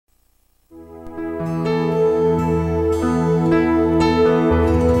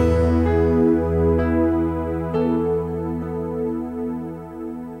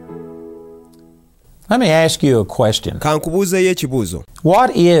Let me ask you a question. Kankubuuzeeyo ekibuuzo.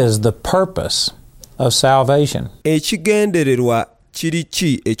 What is the purpose of salvation? Ekigendererwa kiri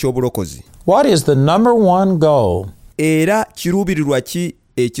ki ekyobulokozi? What is the number one goal Era kiruubirirwa ki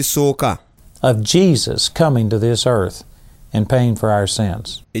ekisooka of Jesus coming to this earth and paying for our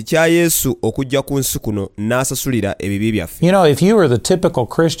sins? ekya Yesu okujja ku nsi kuno n'asasulira ebibi byaffe? You know, if you were the typical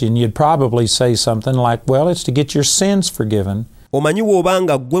Christian, you'd probably say something like, well, it's to get your sins forgiven. Omanyi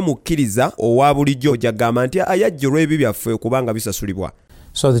bw'obanga gwe mukkiriza owa bulijjo ojja gamba nti ayajja olw'ebibi byaffe kubanga bisasulibwa,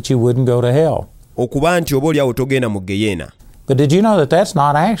 so that you wouldn't go to hell. okuba nti oba oliawo togenda mu geyeena. But did you know that that's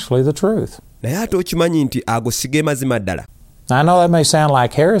not actually the truth? Naye ate okimanyi nti ago si ge mazima ddala. I know that may sound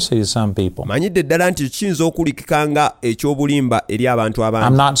like heresy to some people. Manyidde ddala nti kiyinza okulikikanga ekyobulimba eri abantu I'm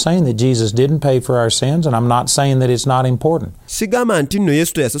abangi. not saying that Jesus didn't pay for our sins, and I'm not saying that it's not important. Sigamba nti nno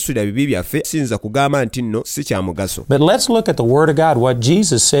Yesu teyasasulira bibi byaffe, siyinza kugamba nti nno si kya mugaso. But let's look at the Word of God, what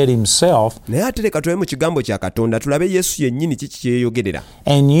Jesus said himself, Naye ate leka tulabe mu kigambo kya Katonda tulabe Yesu yennyini kiki kyeyogerera.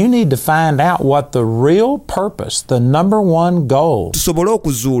 and you need to find out what the real purpose, the number one goal Tusobole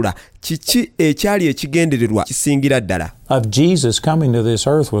okuzuula kiki ekyali ekigendererwa kisingira ddala. of Jesus coming to this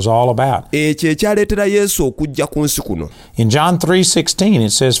earth was all about. Ekyo ekyaleetera Yesu okujja ku nsi kuno. In John 3:16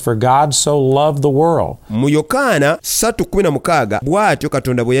 it says, "For God so loved the world Mu Yokaana 3:16 bw'atyo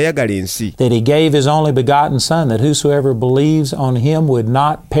Katonda bwe yayagala ensi that he gave his only begotten Son, that whosoever believes on him would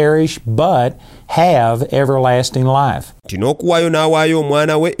not perish but have everlasting life." nti n'okuwaayo n'awaayo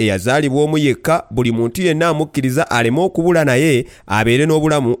omwana we eyazaalibwa omu yekka, buli muntu yenna amukkiriza aleme okubula naye abeere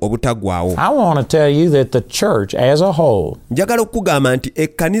n'obulamu obutaggwaawo. I want to tell you that the church as a whole, Njagala okukugamba nti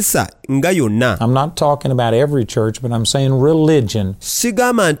ekkanisa nga yonna, I'm not talking about every church, but I'm saying religion,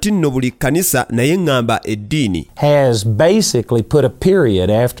 sigamba nti nno buli kkanisa naye ŋŋamba eddiini, has basically put a period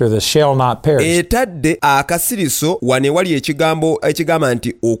after the shall not perish. etadde akasiriso wane wali ekigambo ekigamba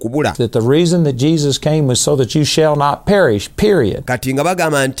nti okubula. That the reason that Jesus came was so that you shall not perish, period. Kati nga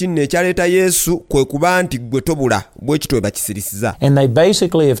bagamba nti nno ekyaleeta Yesu kwe kuba nti gwe tobula, bwe kitwe bakisirisiza. And they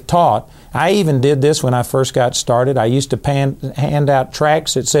basically have taught, I even did this when I first got started. I used to hand out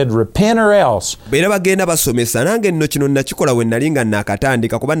tracts that said, "Repent or else." Beera bagenda basomesa, nange nno kino nakikola we nali nga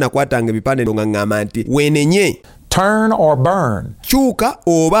nakatandika kuba nakwatanga ebipande nga ŋŋamba nti weenenye, Turn or burn. kyuka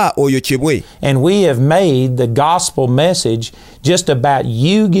oba oyokyebwe. And we have made the gospel message just about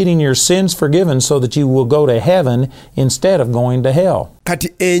you getting your sins forgiven so that you will go to heaven instead of going to hell. Kati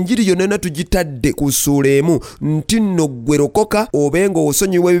enjiri yonna tugitadde ku ssuula emu nti nno gwe lokoka obenga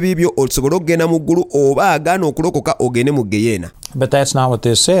osonyiwa ebibi byo osobole okugenda mu ggulu, oba agaana okulokoka ogende mu geyeena. But that's not what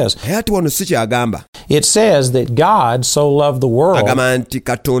this says. Naye ati wano si kyagamba. It says that God so loved the world Agamba nti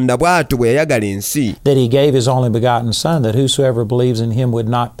Katonda bw'atyo bwe yayagala ensi that he gave his only begotten Son, that whosoever believes in him would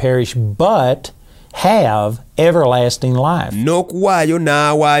not perish but have everlasting life. n'okuwaayo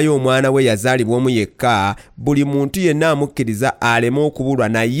n'awaayo omwana we yazaalibwa omu yekka, buli muntu yenna amukkiriza aleme okubulwa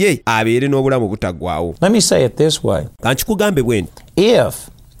naye abeere n'obulamu obutaggwaawo. Let me say it this way. Kankikugambe bwe nti, If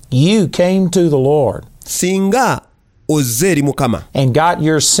you came to the Lord singa ozze eri Mukama and got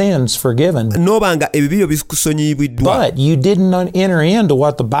your sins forgiven, n'obanga ebibi byo bikusonyiyibiddwa, but you didn't enter into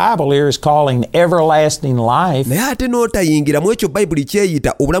what the Bible here is calling everlasting life, naye ate n'otayingira mu ekyo Bayibuli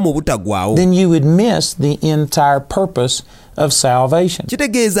kyeyita obulamu obutaggwaawo, then you would miss the entire purpose of salvation.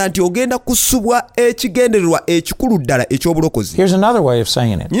 kitegeeza nti ogenda kusubwa ekigendererwa ekikulu ddala eky'obulokozi. Here's another way of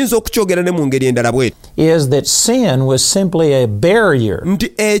saying it, Nyinza okukyogera ne mu ngeri endala bweti is that sin was simply a barrier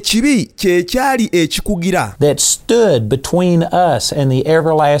nti ekibi kye kyali ekikugira that stood between us and the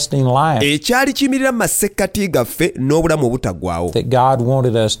everlasting life ekyali kiyimirira mu masekkati gaffe n'obulamu obutaggwaawo, that God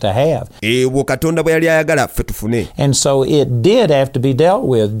wanted us to have. ebwo Katonda bwe yali ayagala ffe tufune. And so it did have to be dealt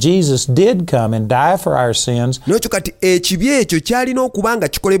with. Jesus did come and die for our sins, N'ekyo kati ekibi ekyo kyalina okuba nga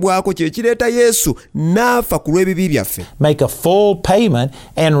kikolebwako, kye kireeta Yesu n'afa ku lw'ebibi byaffe, make a full payment,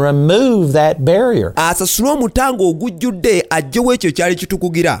 and remove that barrier. asasule omutango ogujjudde aggyewo ekyo kyali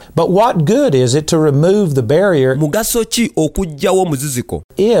kitukugira. But what good is it to remove the barrier Mugaso ki okuggyawo omuziziko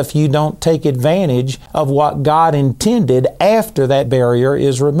if you don't take advantage of what God intended after that barrier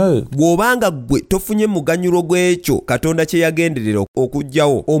is removed? bw'obanga ggwe tofunye muganyulo gw'ekyo Katonda kye yagenderera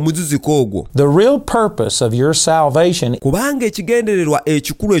okuggyawo omuziziko ogwo? The real purpose of your salvation Kubanga ekigendererwa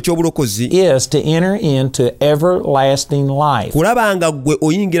ekikulu eky'obulokozi is to enter into everlasting life. kulaba nga ggwe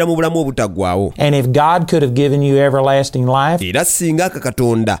oyingira mu bulamu obutaggwaawo. And if God could have given you everlasting life Era singa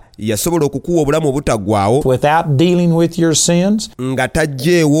Katonda yasobola okukuwa obulamu obutaggwaawo without dealing with your sins nga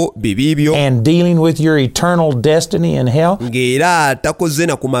taggyeewo bibi byo, and dealing with your eternal destiny in hell, ng'era takoze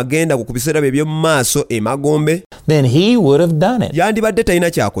na ku magenda ku biseera bye eby'omu maaso emagombe, then he would have done it, yandibadde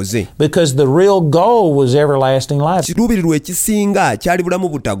talina kyakoze. because the real goal was everlasting life. Kiruubirirwa ekiruubirirwa ekisinga kyali bulamu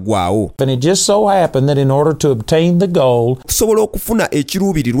butaggwaawo. And it just so happened that in order to obtain the goal, okusobola okufuna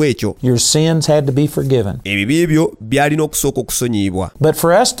ekiruubirirwa ekyo, your sins had to be forgiven. ebibi byo byalina okusooka okusonyiyibwa. But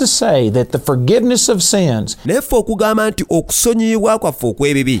for us to say that the forgiveness of sins naye ffe okugamba nti okusonyiyibwa kwaffe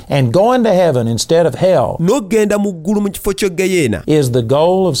okw'ebibi and going to heaven instead of hell n'ogenda mu ggulu mu kifo ky'eggeyeena is the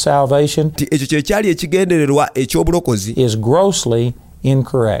goal of salvation nti ekyo kye kyali ekigendererwa eky'obulokozi, is grossly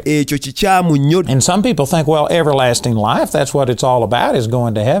incorrect. ekyo kikyamu nnyo. And some people think, well, everlasting life, that's what it's all about, is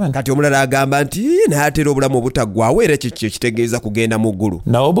going to heaven. kati omulala agamba nti naye ate era obulamu obutaggwaawo era kye kitegeeza kugenda mu ggulu.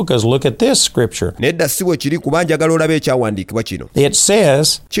 No, because look at this scripture. nedda si bwe kiri, kuba njagala olabe ekyawandiikibwa kino. It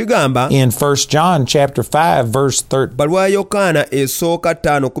says kigamba in 1 John chapter 5 verse bbaluwa ya Yokaana esooka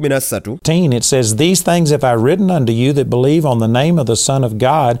 5:13, it says, "These things have I written unto you that believe on the name of the Son of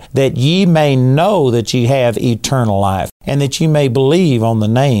God, that ye may know that ye have eternal life, and that ye may believe on the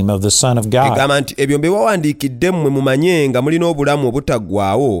name of the Son of God." egamba nti ebyo mbiwawandiikidde mmwe mumanye nga mulina obulamu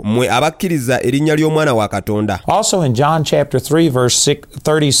obutaggwaawo, mmwe abakkiriza erinnya ly'Omwana wa Katonda. Also in John chapter 3 verse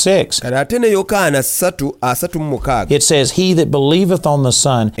 36, kale ate ne Yokaana 3:36, it says, "He that believeth on the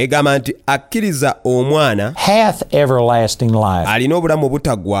Son egamba nti akkiriza Omwana hath everlasting life, alina obulamu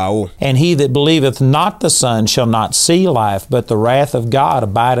obutaggwaawo, and he that believeth not the Son shall not see life, but the wrath of God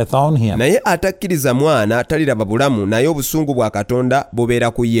abideth on him." naye atakkiriza Mwana taliraba bulamu, naye obusungu bwa Katonda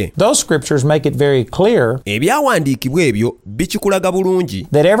bubeera ku ye. Those scriptures make it very clear ebyawandiikibwa ebyo bikikulaga bulungi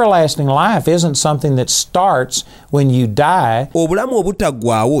that everlasting life isn't something that starts when you die obulamu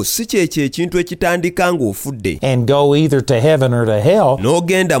obutaggwaawo si kyekyo ekintu ekitandika ng'ofudde and go either to heaven or to hell,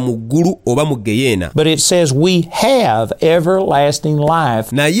 n'ogenda mu ggulu oba mu ggeyeena, but it says we have everlasting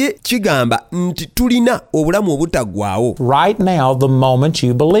life naye kigamba nti tulina obulamu obutaggwaawo right now the moment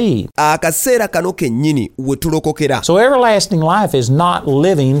you believe. akaseera kano kennyini we tulokokera. So everlasting life is not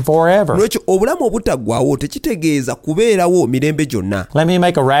living forever. lwekyo obulamu obutaggwaawo tekitegeeza kubeerawo mirembe gyonna. Let me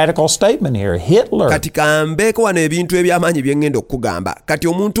make a radical statement here. Hitler kati kambeeko wano ebintu eby'amaanyi bye ŋŋenda okukugamba. kati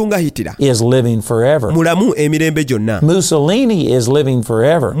omuntu nga Hitler is living forever. mulamu emirembe gyonna. Mussolini is living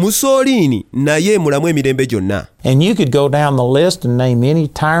forever. Mussolini naye mulamu emirembe gyonna. And you could go down the list and name any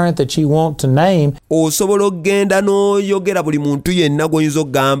tyrant that you want to name. osobola okgenda n'oyogera buli muntu yenna gw'oyinza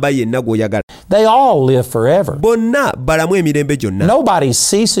okugamba yenna gw'oyagala. They all live forever. bonna balamu emirembe gyonna. Nobody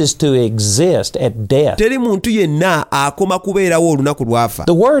ceases to exist at death. teri muntu yenna akoma kubeerawo olunaku lwafa.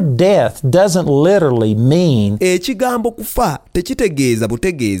 The word death doesn't literally mean ekigambo kufa tekitegeeza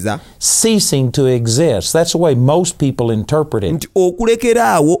butegeeza ceasing to exist. That's the way most people interpret it. nti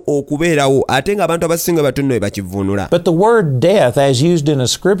okulekeraawo okubeerawo, ate ng'abantu abasinga batono bwe bakivvuunula. But the word death, as used in a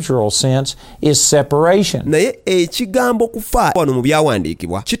scriptural sense, is separation. naye ekigambo kufa wano mu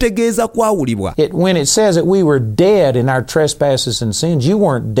byawandiikibwa kitegeeza kwawulibwa. When it says that we were dead in our trespasses and sins, you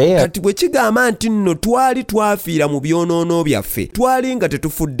weren't dead. kati bwe kigamba nti nno twali twafiira mu byonoono byaffe, twali nga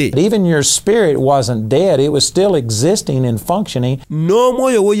tetufudde. Even your spirit wasn't dead. It was still existing and functioning,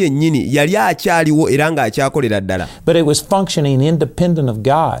 n'omwoyo wo yennyini yali akyaliwo era ng'akyakolera ddala, but it was functioning independent of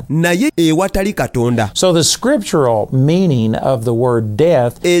God. naye ewatali Katonda. So the scriptural meaning of the word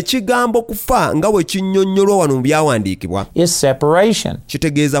death ekigambo kufa nga bwe kinnyonnyolwa wano mu byawandiikibwa is separation.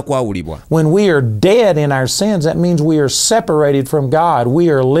 kitegeeza kwawulibwa. When we are dead in our sins, that means we are separated from God. We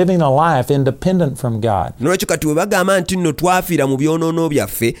are living a life independent from God. nolwekyo kati bwe bagamba nti nno twafiira mu byonoono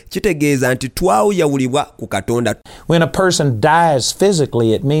byaffe, kitegeeza nti twawuyawulibwa ku Katonda. When a person dies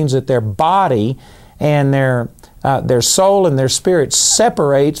physically, it means that their body and their soul and their spirit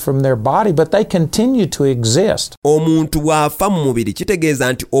separates from their body, but they continue to exist. omuntu bw'afa mu mubiri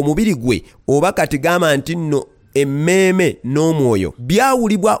kitegeeza nti omubiri gwe oba kati gamba nti nno emmeeme n'omwoyo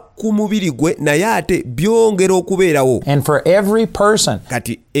byawulibwa ku mubiri gwe, naye ate byongera okubeerawo. And for every person,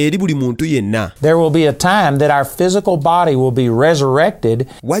 kati eri buli muntu yenna there will be a time that our physical body will be resurrected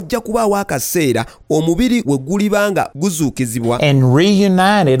wajja kubaawo akaseera omubiri we guliba nga guzuukizibwa and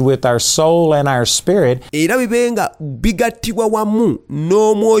reunited with our soul and our spirit, era bibe nga bigattibwa wamu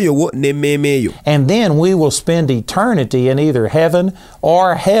n'omwoyo wo n'emmeeme eyo. and then we will spend eternity in either heaven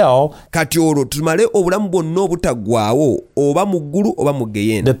or hell, kati olwo tumale obulamu bwonna obutaggwaawo oba mu ggulu oba mu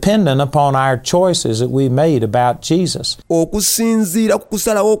ggeyeena, dependent upon our choices that we made about Jesus. okusinziira ku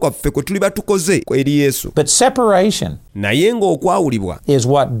kusalawo kwaffe kwe tuliba tukoze eri Yesu. But separation naye ng'okwawulibwa is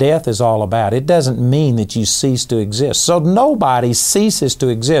what death is all about. It doesn't mean that you cease to exist. So nobody ceases to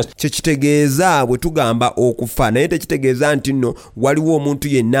exist. kye kitegeeza bwe tugamba okufa, naye tekitegeeza nti nno waliwo omuntu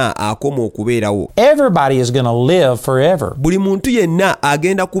yenna akoma okubeerawo. Everybody is going to live forever. buli muntu yenna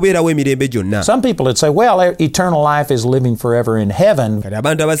agenda kubeerawo emirembe gyonna. Some people would say, well, eternal life is living forever in heaven kati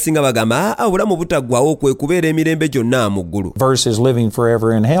abantu abasinga bagamba obulamu butaggwaawo kwe kubeera emirembe gyonna mu ggulu, versus living forever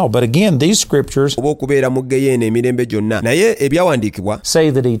forever in hell. But again, these scriptures oba okubeera mu geyeena emirembe gyonna. Naye ebyawandiikibwa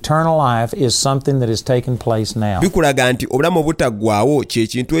say that eternal life is something that is taking place now. bikulaga nti obulamu obutaggwaawo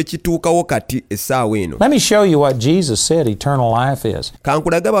kyekintu ekituukawo kati essaawa eno. Let me show you what Jesus said eternal life is.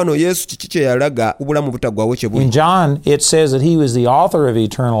 Kankulaga bano Yesu kiki kye yalaga obulamu obutaggwaawo kye buli. In John, it says that he was the author of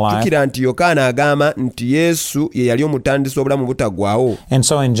eternal life. Tukira nti Yokaana agamba nti Yesu ye yali omutandisi obulamu obutaggwaawo. And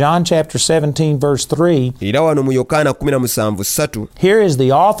so in John chapter 17 verse 3, Era wano mu Yokaana 17:3 here is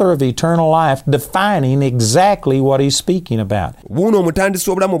the author of eternal life defining exactly what he's speaking about. buno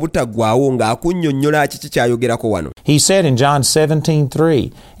omutandisi obulamu obutaggwaawo ng'akunnyonnyola kiki ky'ayogerako wano. He said in John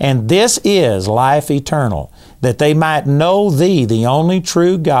 17:3, "And this is life eternal, that they might know thee, the only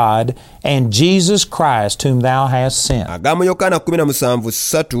true God, and Jesus Christ whom thou hast sent." Agamba Yokaana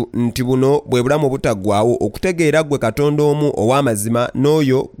 17:3 nti buno bwe bulamu obutaggwaawo okutegeera gwe Katonda omu ow'amazima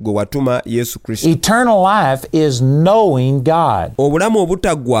n'oyo gwe watuma Yesu Kristo. Eternal life is knowing God. Obulamu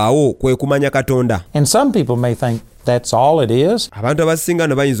obutaggwaawo kwe kumanya Katonda. And some people may think that's all it is. Abantu abasinga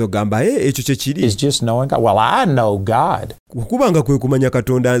no bayinza okugamba ekyo kye kiri. It's just knowing God. Well, I know God. Okubanga kwe kumanya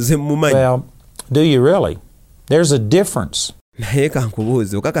Katonda nze mmumanyi. Well, do you really? There's a difference. Naye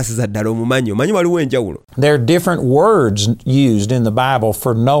kankubuuze okakasiza ddala omumanyi omanyi waliwo enjawulo. There are different words used in the Bible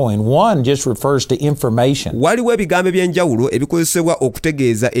for knowing. One just refers to information. Waliwo ebigambo eby'enjawulo ebikozesebwa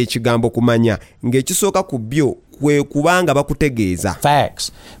okutegeeza ekigambo kumanya ng'ekisooka ku byo kwe kubanga bakutegeeza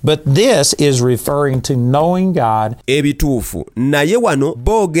Facts. But this is referring to knowing God ebituufu, naye wano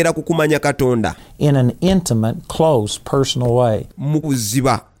boogera ku kumanya Katonda in an intimate, close, personal way. mu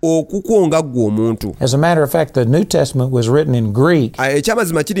kuziba okukwonga ggwe omuntu. As a matter of fact, the New Testament was written in Greek.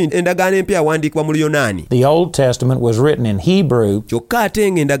 Ekyamazima kiri nti endagaano empya yawandiikibwa mu Luyonaani, The Old Testament was written in Hebrew. kyokka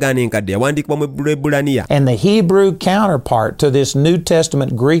ate ng'endagaano enkadde yawandiikibwa mu Lwebbulaniya. And the Hebrew counterpart to this New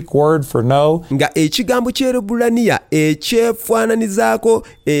Testament Greek word for know Nga ekigambo ky'Ebbulaniya ekyefaananizaako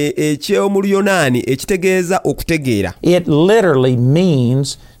eky'omu Luyonaani ekitegeeza okutegeera, it literally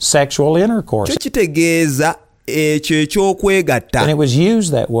means sexual intercourse. kyo kitegeeza ekyo eky'okwegatta. And it was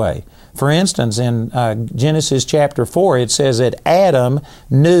used that way. For instance, in Genesis chapter 4, it says that Adam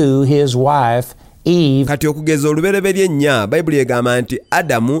knew his wife Eve, Kati okugeza olubereberye ennya Bayibuli egamba nti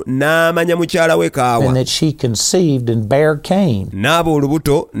Adamu n'amanya mukyala we and Kaawa, that she conceived and bare Cain, n'aba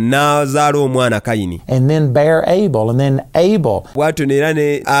olubuto n'azaala omwana Kayini. and then bare Abel, and then Abel. Bw'atyo n'era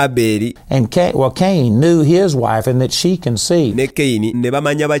ne Abeeri And Cain knew his wife, and that she conceived. ne Kayini ne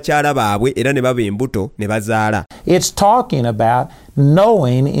bamanya bakyala baabwe era ne baba embuto ne bazaala. It's talking about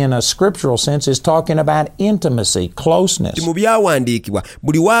knowing in a scriptural sense, is talking about intimacy, closeness. Mu byawandiikibwa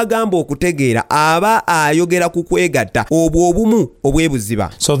buli wagamba okutegeera aba ayogera ku kwegatta obwo obumu obwebuziba.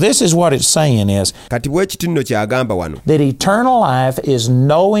 So this is what it's saying is Kati bwe kiti nno kyagamba wano that eternal life is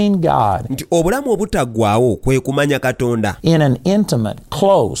knowing God nti obulamu obutaggwaawo kwe kumanya Katonda in an intimate,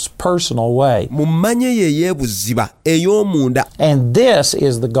 close, personal way. mu mmanye ye ey'ebuziba ey'omunda. And this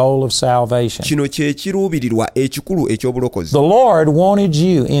is the goal of salvation. Kino kye kiruubirirwa ekikulu eky'obulokozi. The Lord wanted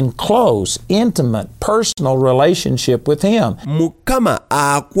you in close, intimate, personal relationship with Him. Mukama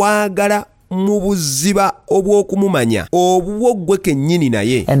akwagala mu buziba obw'okumumanya obwo ggwe kennyini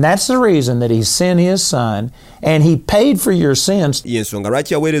naye. And that's the reason that He sent His Son and He paid for your sins Y'ensonga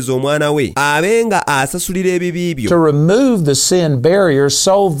lwaki yaweereza omwana we abe nga asasulira ebibi byo to remove the sin barrier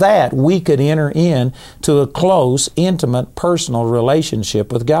so that we could enter in to a close, intimate, personal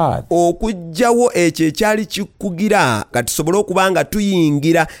relationship with God. okuggyawo ekyo ekyali kikugira nga tusobole okuba nga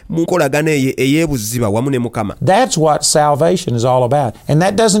tuyingira mu nkolagana ey'ebuziba wamu ne Mukama. That's what salvation is all about. And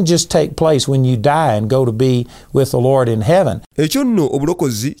that doesn't just take place when you die and go to be with the Lord in heaven. Ekyo nno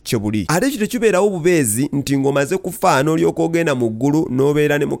obulokozi kye buli. Ate ekyo tekibeerawo bubeezi nti ng'omaze kufa n'olyoka ogenda mu ggulu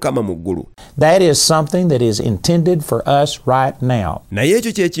n'obeera ne Mukama mu ggulu. That is something that is intended for us right now. Naye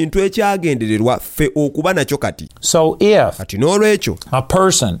ekyo kye kintu ekyagendererwa ffe okuba nakyo kati. So if Kati n'olwekyo a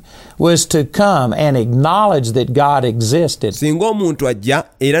person was to come and acknowledge that God existed singa omuntu ajja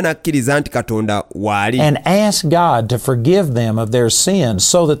era n'akkiriza nti Katonda waali and ask God to forgive them of their sins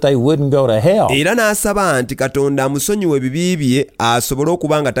so that they wouldn't go to hell, era n'asaba nti Katonda amusonyiwe ebibi bye asobole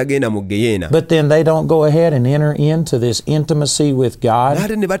okuba nga tagenda mu geyeena, but then they don't go ahead and enter into this intimacy with God,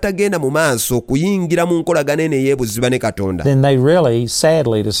 n'ate ne batagenda mu maaso okuyingira mu nkolagana eno ey'ebuziba ne Katonda, then they really,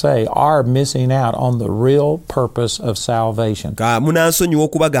 sadly to say, are missing out on the real purpose of salvation. ka munansonyiwa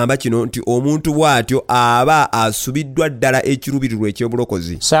okubagamba kino kino nti omuntu bw'atyo aba asubiddwa ddala ekiruubirirwa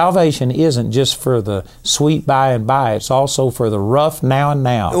eky'obulokozi. Salvation isn't just for the sweet by and by, it's also for the rough now and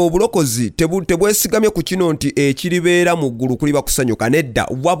now. Obulokozi tebwesigamye ku kino nti ekiribeera mu ggulu kuliba kusanyuka, nedda,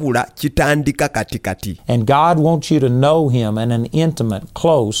 wabula kitandika katikati. And God wants you to know Him in an intimate,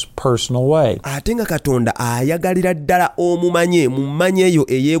 close, personal way. Ate nga Katonda ayagalira ddala omumanye mu mmanya eyo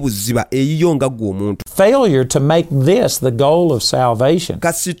ey'ebuziba eyiyo nga ggwe omuntu. Failure to make this the goal of salvation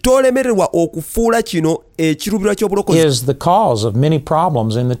kasita olemererwa okufuula kino ekiruubirirwa ky'obulokozi is the cause of many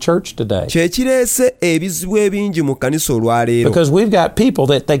problems in the church today. Kyekireese ebizibu ebingi mu kkanisa olwaleero. Because we've got people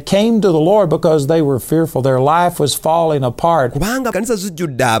that they came to the Lord because they were fearful their life was falling apart. Kubanga kkanisa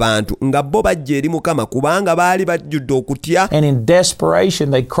zijjudde abantu nga bo bajja eri Mukama kubanga baali bajjudde okutya. And in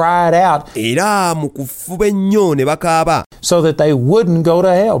desperation they cried out. Era mu kufuba ennyo ne bakaaba. So that they wouldn't go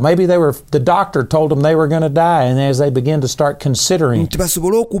to hell. Maybe the doctor told them they were going to die, and as they begin to start considering. Nti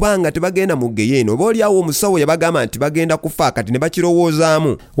basobole okuba nga tebagenda mu geyeeno. Oba oliawo omusawo yabagamba nti bagenda kufa kati ne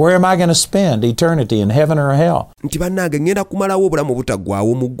bakirowoozaamu. Where am I going to spend eternity, in heaven or hell? Nti bannange ngenda kumalawo obulamu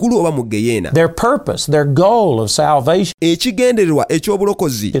obutaggwaawo mu ggulu oba mu geyeena. Their purpose, their goal of salvation ekigendererwa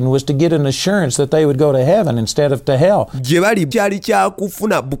eky'obulokozi was to get an assurance that they would go to heaven instead of to hell. Gye bali kyali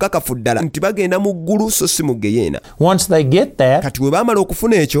kyakufuna bukakafu ddala nti bagenda mu ggulu so si mu geyeena. Once they get that, kati bwe baamala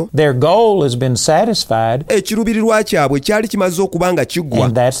okufuna ekyo, their goal has been satisfied. Ekiruubirirwa kyabwe kyali kimaze okuba nga kiggwa.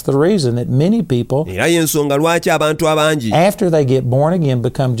 And that's the reason that many people, era y'ensonga lwaki abantu abangi, after they get born again,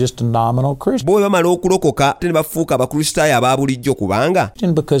 become just a nominal Christian. Bo bamala okulokoka te ne bafuuka abakristaayo aba bulijjo kubanga.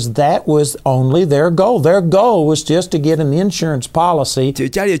 Because that was only their goal. Their goal was just to get an insurance policy.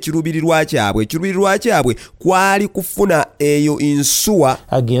 Kyali ekiruubirirwa kyabwe. Ekiruubirirwa kyabwe kwali kufuna eyo insuwa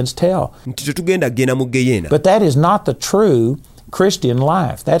against hell. Nti tetugenda kgenda mu geyeena. But that is not the true Christian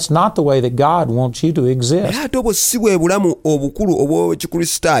life. That's not the way that God wants you to exist. Era ate obwo si bwe bulamu obukulu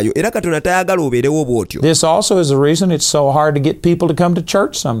obw'ekikristaayo, era Katonda tayagala obeerewo bw'otyo. This also is the reason it's so hard to get people to come to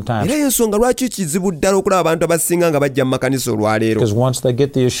church sometimes. Era y'ensonga lwaki kizibu ddala okulaba abantu abasinga nga bajja mu makanisa olwaleero. Because once they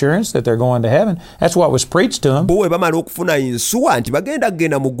get the assurance that they're going to heaven, that's what was preached to them. Bo bwe bamala okufuna insuwa nti bagenda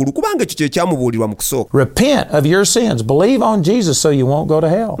kgenda mu ggulu kubanga ekyo kye kyamubuulirwa mu kusooka. Repent of your sins. Believe on Jesus so you won't go to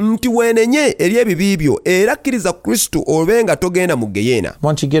hell. Nti weenenye eri ebibi byo era kkiriza Kristo obenga togenda mu geyeena.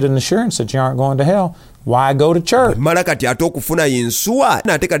 Once you get an assurance that you aren't going to hell, why go to church? Mala kati ate okufuna yinsuwa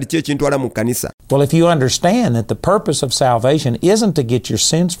nate kati ki ekintwala mu kkanisa. Well, if you understand that the purpose of salvation isn't to get your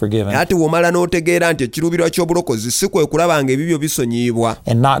sins forgiven ate womala n'otegeera nti ekiruubirirwa ky'obulokozi si kwe kulaba nga ebibyo bisonyiibwa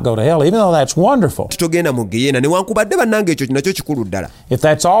and not go to hell, even though that's wonderful. Titogenda mu geyeena newankubadde bannange ekyo nakyo kikulu ddala. If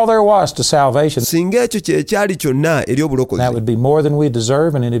that's all there was to salvation, singa ekyo kyekyali kyonna eri obulokozi, that would be more than we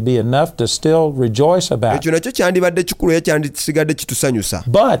deserve, and it'd be enough to still rejoice about. Ekyo nakyo kyandibadde kikulu era kyandisigadde kitusanyusa.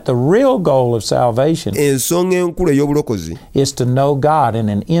 But the real goal of salvation ensonga enkulu ey'obulokozi is to know God in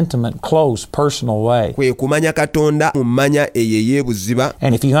an intimate, close, personal way. Kwe kumanya Katonda mu mmanya eyo ey'ebuziba.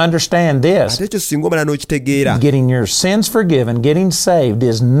 And if you understand this, ate ekyo singa omala n'okitegeera, getting your sins forgiven, getting saved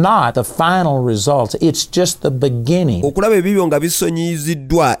is not the final results. It's just the beginning. Okulaba ebibyo nga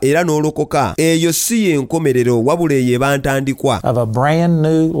bisonyiyiziddwa era n'olokoka, eyo si y'enkomerero wabula eyo eba ntandikwa of a brand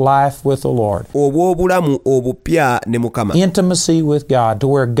new life with the Lord. Obw'obulamu obupya ne Mukama. Intimacy with God, to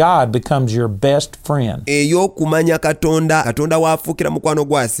where God becomes your best friend. Ey'okumanya Katonda, Katonda w'afuukira mukwano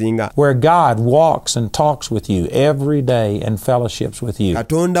gwasinga. Where God walks and talks with you every day and fellowships with you.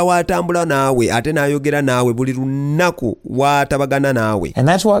 Katonda w'atambula naawe ate n'ayogera naawe buli lunaku w'atabagana naawe. And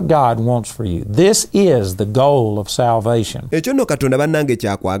that's what God wants for you. This is the goal of salvation. Ekyo nno Katonda bannange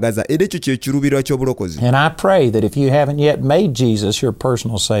kyakwagaza era ekyo kye kiruubirirwa ky'obulokozi. And I pray that if you haven't yet made Jesus your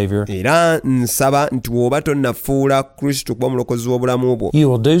personal Savior, era nsaba nti bw'oba tonnafuula Kristo kuba mulokozi w'obulamu bwo, you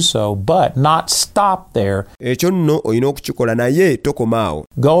will do so, but not stop there. Ekyo nno olina okukikola naye tokomaawo.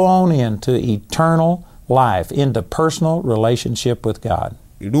 Go on into eternal life, into personal relationship with God.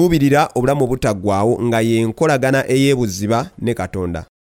 Luubirira obulamu obutaggwaawo nga y'enkolagana ey'ebuziba ne Katonda.